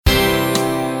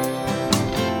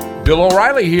Bill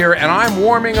O'Reilly here, and I'm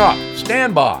warming up.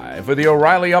 Stand by for the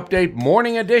O'Reilly Update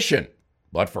Morning Edition.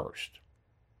 But first,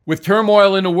 with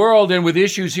turmoil in the world and with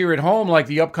issues here at home like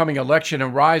the upcoming election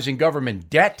and rising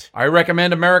government debt, I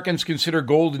recommend Americans consider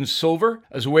gold and silver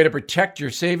as a way to protect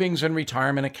your savings and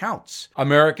retirement accounts.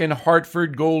 American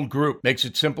Hartford Gold Group makes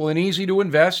it simple and easy to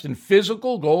invest in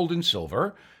physical gold and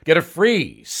silver. Get a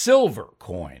free silver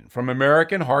coin from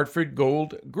American Hartford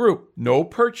Gold Group. No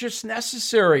purchase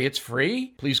necessary. It's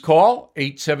free. Please call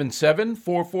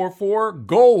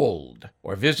 877-444-GOLD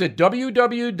or visit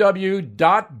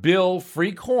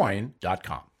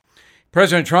www.billfreecoin.com.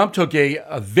 President Trump took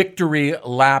a victory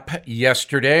lap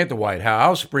yesterday at the White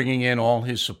House, bringing in all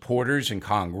his supporters in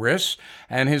Congress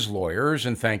and his lawyers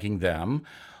and thanking them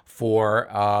for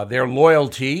their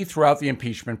loyalty throughout the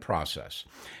impeachment process.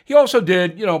 He also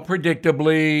did,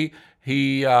 predictably,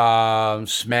 he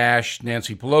smashed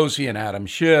Nancy Pelosi and Adam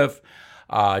Schiff,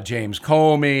 James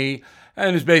Comey,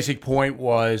 and his basic point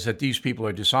was that these people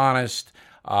are dishonest.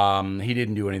 He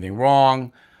didn't do anything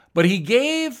wrong. But he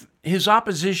gave his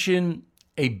opposition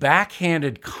a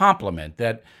backhanded compliment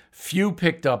that few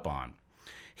picked up on.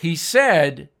 He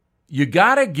said, you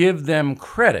got to give them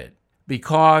credit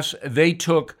because they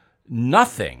took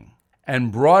nothing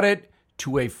and brought it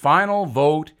to a final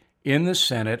vote in the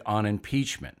Senate on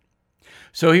impeachment.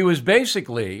 So he was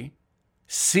basically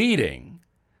ceding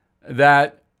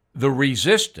that the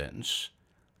resistance,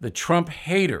 the Trump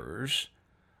haters,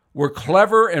 were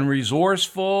clever and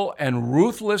resourceful and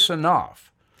ruthless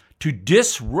enough to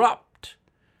disrupt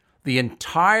the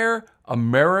entire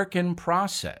American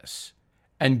process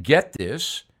and get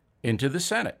this into the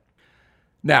Senate.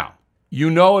 Now,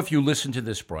 if you listen to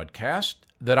this broadcast,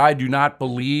 that I do not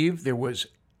believe there was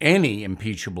any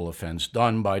impeachable offense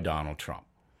done by Donald Trump.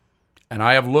 And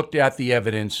I have looked at the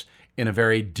evidence in a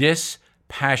very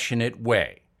dispassionate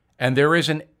way. And there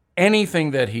isn't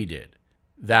anything that he did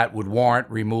that would warrant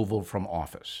removal from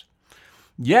office.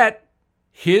 Yet,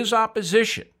 his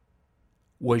opposition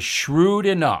was shrewd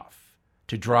enough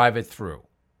to drive it through.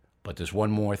 But there's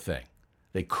one more thing.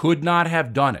 They could not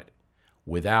have done it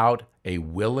without a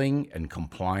willing and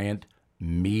compliant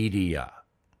media.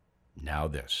 Now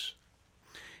this.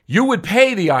 You would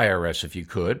pay the IRS if you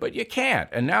could, but you can't.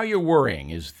 And now you're worrying,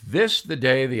 is this the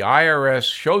day the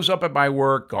IRS shows up at my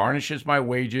work, garnishes my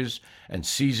wages, and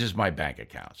seizes my bank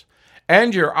accounts?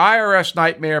 End your IRS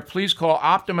nightmare. Please call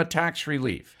Optima Tax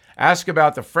Relief. Ask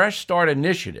about the Fresh Start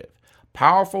Initiative,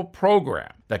 powerful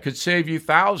program that could save you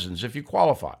thousands if you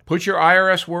qualify. Put your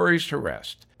IRS worries to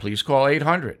rest. Please call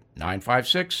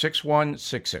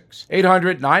 800-956-6166.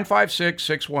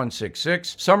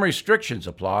 800-956-6166. Some restrictions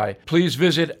apply. Please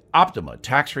visit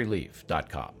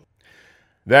OptimaTaxRelief.com.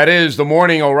 That is the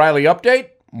Morning O'Reilly Update.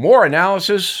 More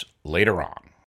analysis later on.